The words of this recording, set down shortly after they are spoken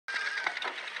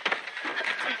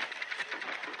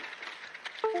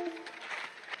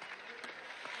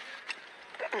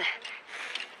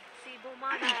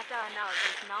Sibumanata now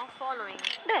is now following.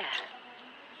 There.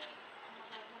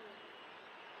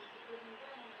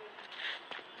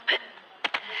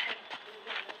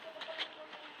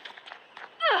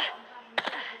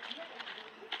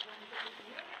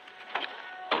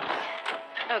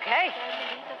 Okay.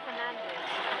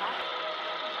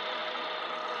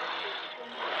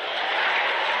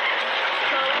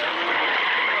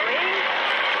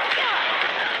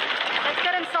 Let's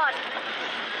get inside.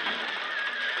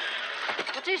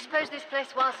 What do you suppose this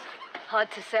place was?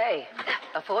 Hard to say.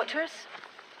 A fortress?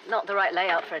 Not the right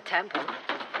layout for a temple.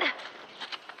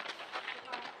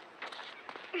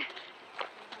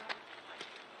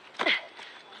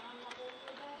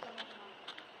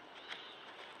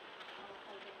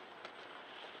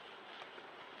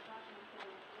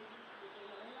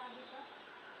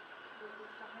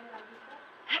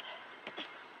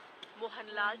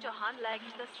 Mohanlal Chauhan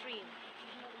liked the stream.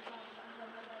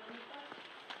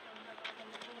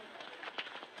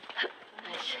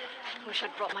 I wish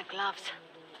I'd brought my gloves.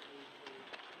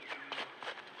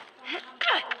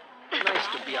 Nice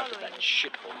to be out of that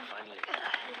shithole finally.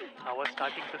 I was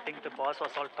starting to think the boss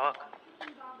was all talk.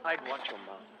 I'd watch your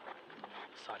mouth.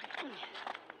 Sorry.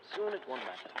 Soon it won't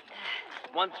matter.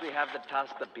 Once we have the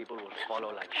task, the people will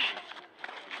follow like sheep.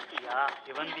 Yeah,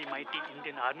 even the mighty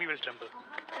Indian army will tremble.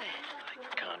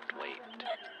 I can't wait.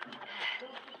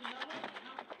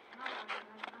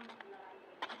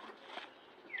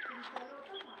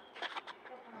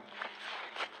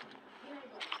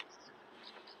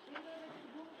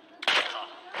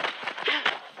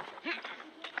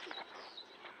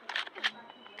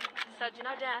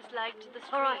 Sajna Das liked the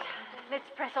stream. All right, let's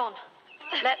press on.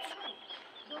 Let's.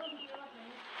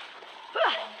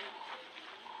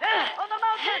 On the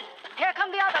mountain! Here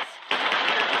come the others.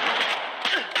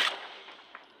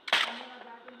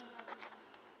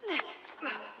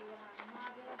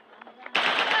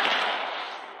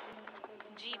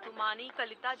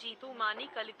 Jitu Mani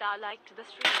Kalita liked the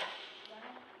stream.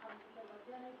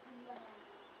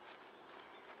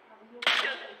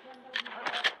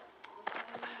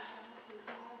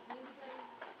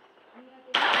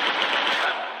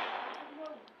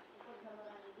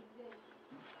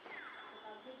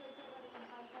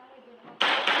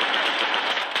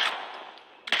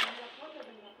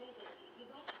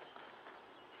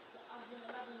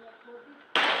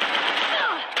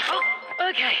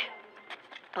 Okay.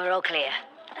 We're all clear.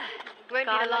 Won't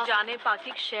be the last. Jane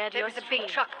Pakik shared There your was a stream. big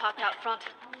truck parked out front.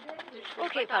 We'll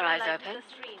keep our eyes Liked open. the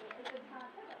stream.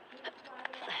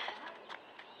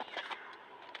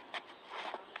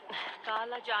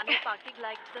 Kala Jane Pakik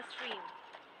liked the stream.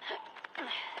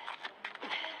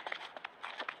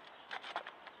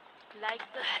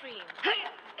 Liked the stream.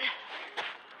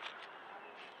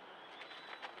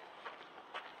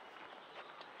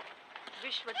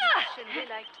 Vishwajit Shinde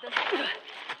liked the stream.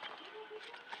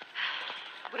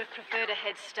 Would have preferred a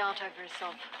head start over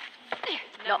assault.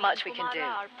 Not much we can do.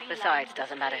 Besides,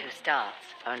 doesn't matter who starts,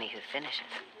 only who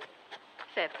finishes.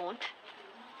 Fair point.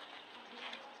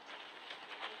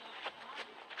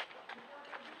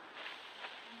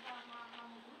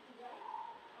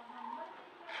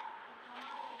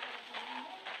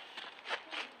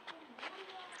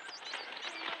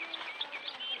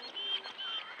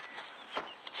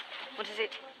 What is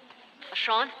it? A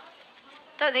shrine?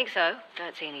 Don't think so.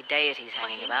 Don't see any deities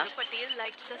hanging about. Mahendra Patel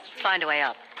liked the Let's stream. find a way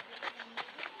up.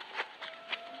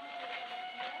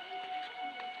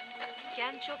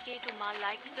 Kancho Ketuma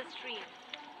liked the stream.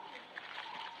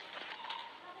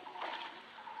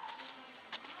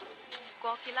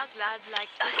 Kokila Glad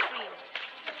liked the stream.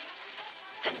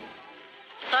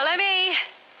 Follow me!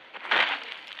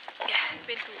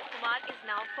 Pintu Kumar is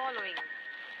now following.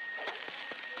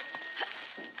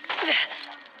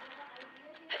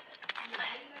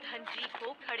 Dhanji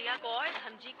Ko Khadiya Gaur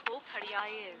Dhanji Ko Khadiya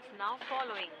is now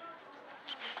following.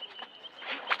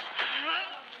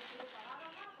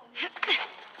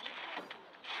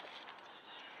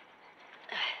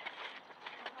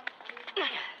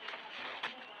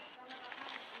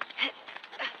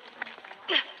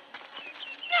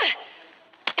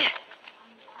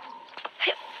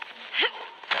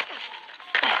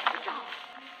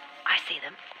 I see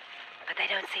them, but they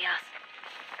don't see us.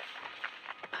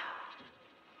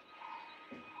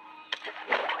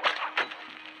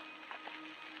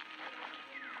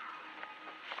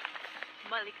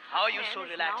 Malik How are you Hussain so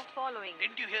is relaxed? now following.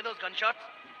 Didn't you hear those gunshots?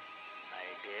 I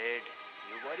did.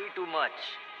 You worry too much.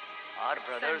 Our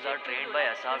brothers Sanjay are trained Tulu by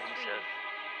liked Assad the stream. himself.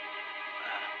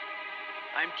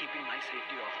 I'm keeping my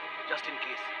safety off, just in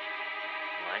case.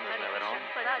 Mine was Hari never on.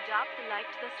 Kishan Pada Japt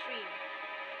liked the stream.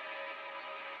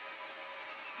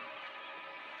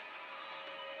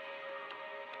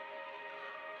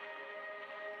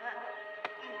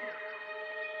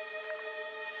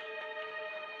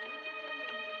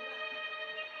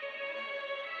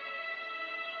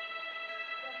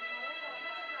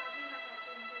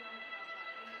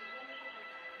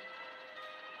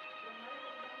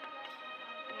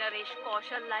 Naresh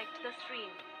Kaushal liked the stream.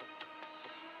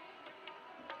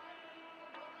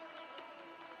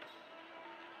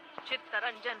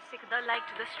 Chittaranjan Sikhdar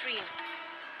liked the stream.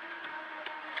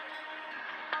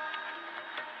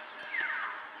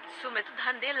 Sumit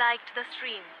Dhande liked the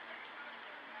stream.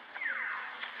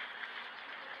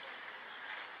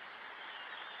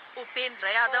 Upendra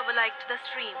Yadav liked the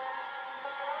stream.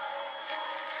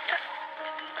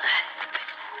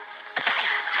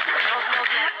 Navnav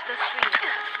liked the stream.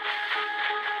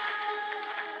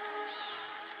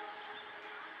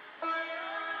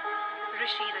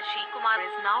 Rishi Kumar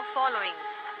is now following.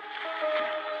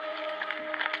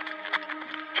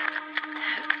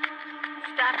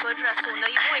 Stafford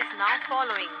Rasonaibo is now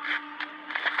following.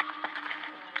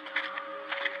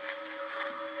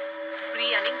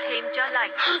 Priyaning Themja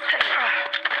liked the stream.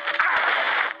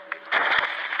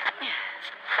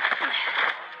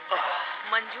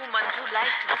 Manju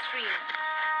liked the stream.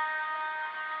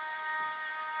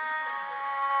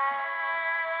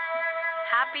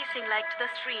 Happy Singh liked the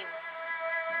stream.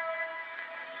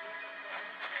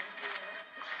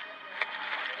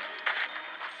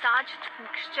 Saj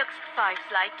Chaks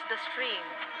liked the stream.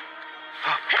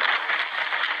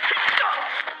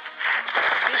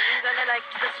 Vingala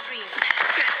liked the stream.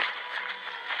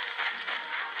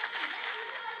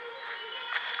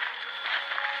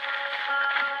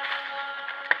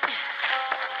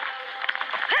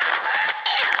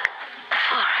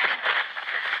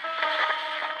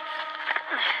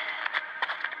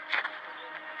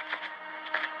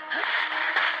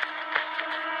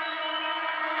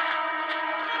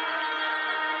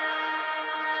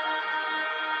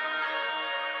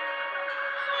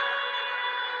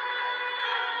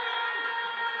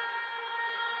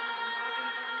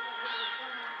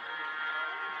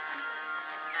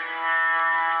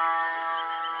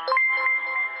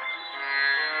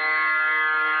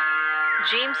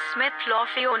 James Smith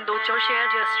Lofi Ondocho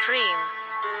shared your stream.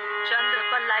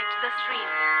 Chandrapal liked the stream.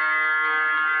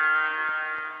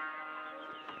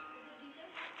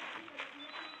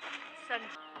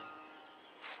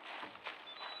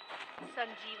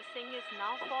 Sanjeev Singh is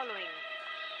now following.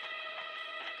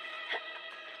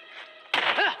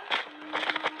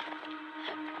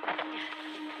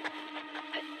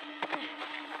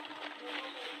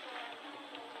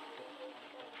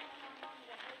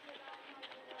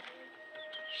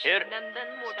 Here,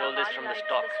 Nandan stole this Modawal from the liked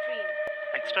stock. the stream.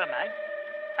 Extra mag?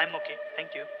 I'm okay,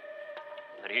 thank you.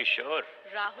 Are you sure?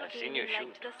 Rahul I've seen you Gaming shoot.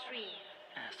 liked the stream.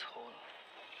 Asshole.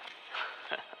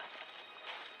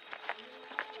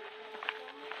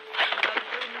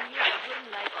 Arjun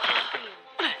liked the stream.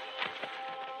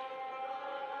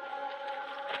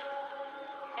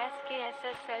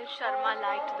 SKSSL Sharma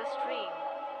liked the stream.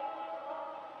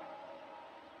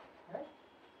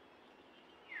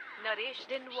 Naresh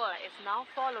Dinwar is now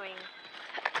following.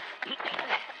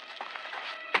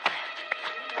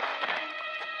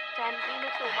 Tanvina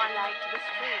Toma liked the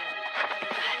stream.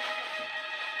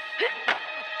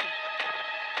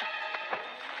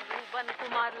 Ruban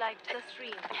Kumar liked the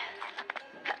stream.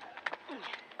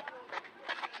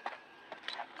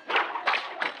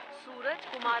 Suraj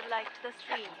Kumar liked the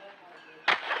stream.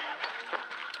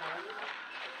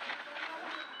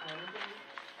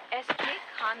 S.K.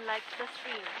 Khan liked the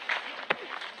stream.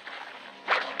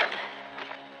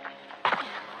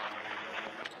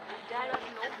 Darren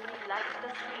Nobody liked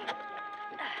the stream.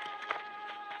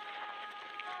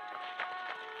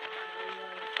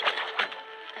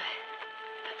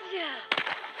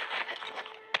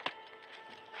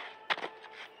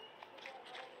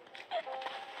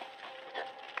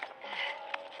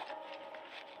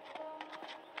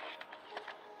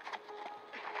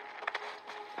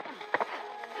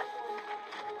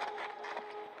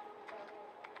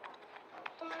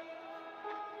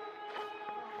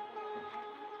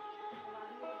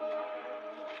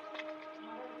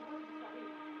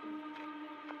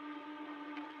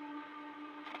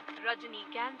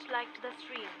 Rajnikant liked the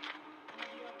stream.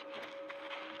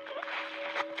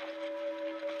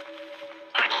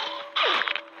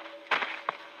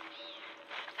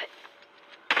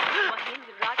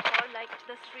 Mahendra Rathore liked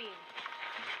the stream.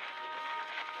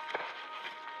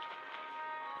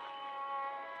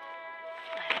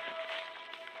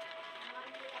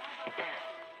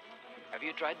 Have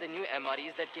you tried the new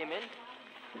MREs that came in?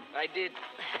 I did.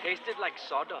 Tasted like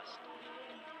sawdust.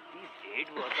 These aid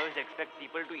workers expect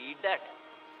people to eat that.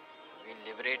 We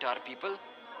liberate our people,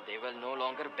 they will no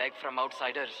longer beg from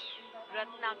outsiders.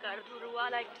 Ratnakar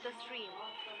Dhurua liked the stream.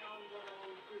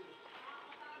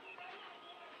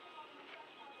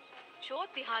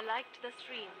 Chotiha liked the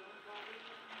stream.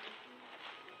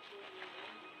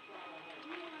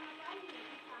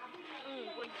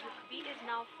 B is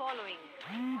now following.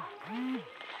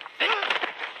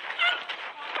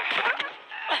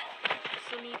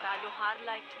 Sunita Lohar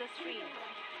liked the stream.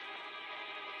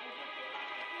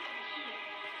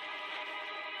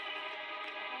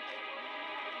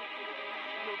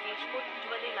 Yogesh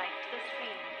Utwale liked the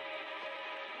stream.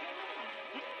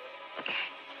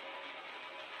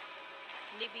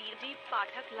 Nibir Deep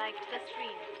Pathak liked the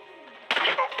stream.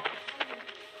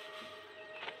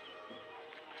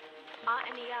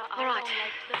 All right,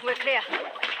 we're clear.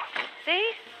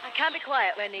 See? I can be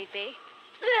quiet where need be.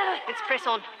 Let's press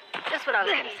on. Just what I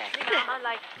was going to say. Rama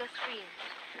liked the stream.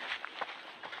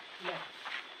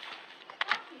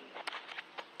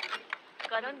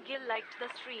 Karan Gill liked the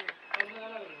stream.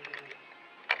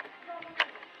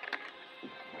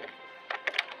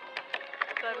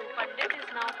 Karu Pandit is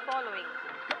now following.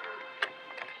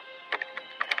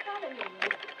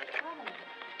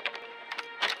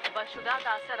 Basudha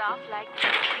Dasaraf liked the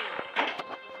stream.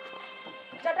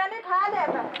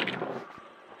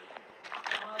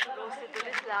 Rosidul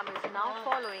Islam is now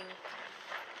following.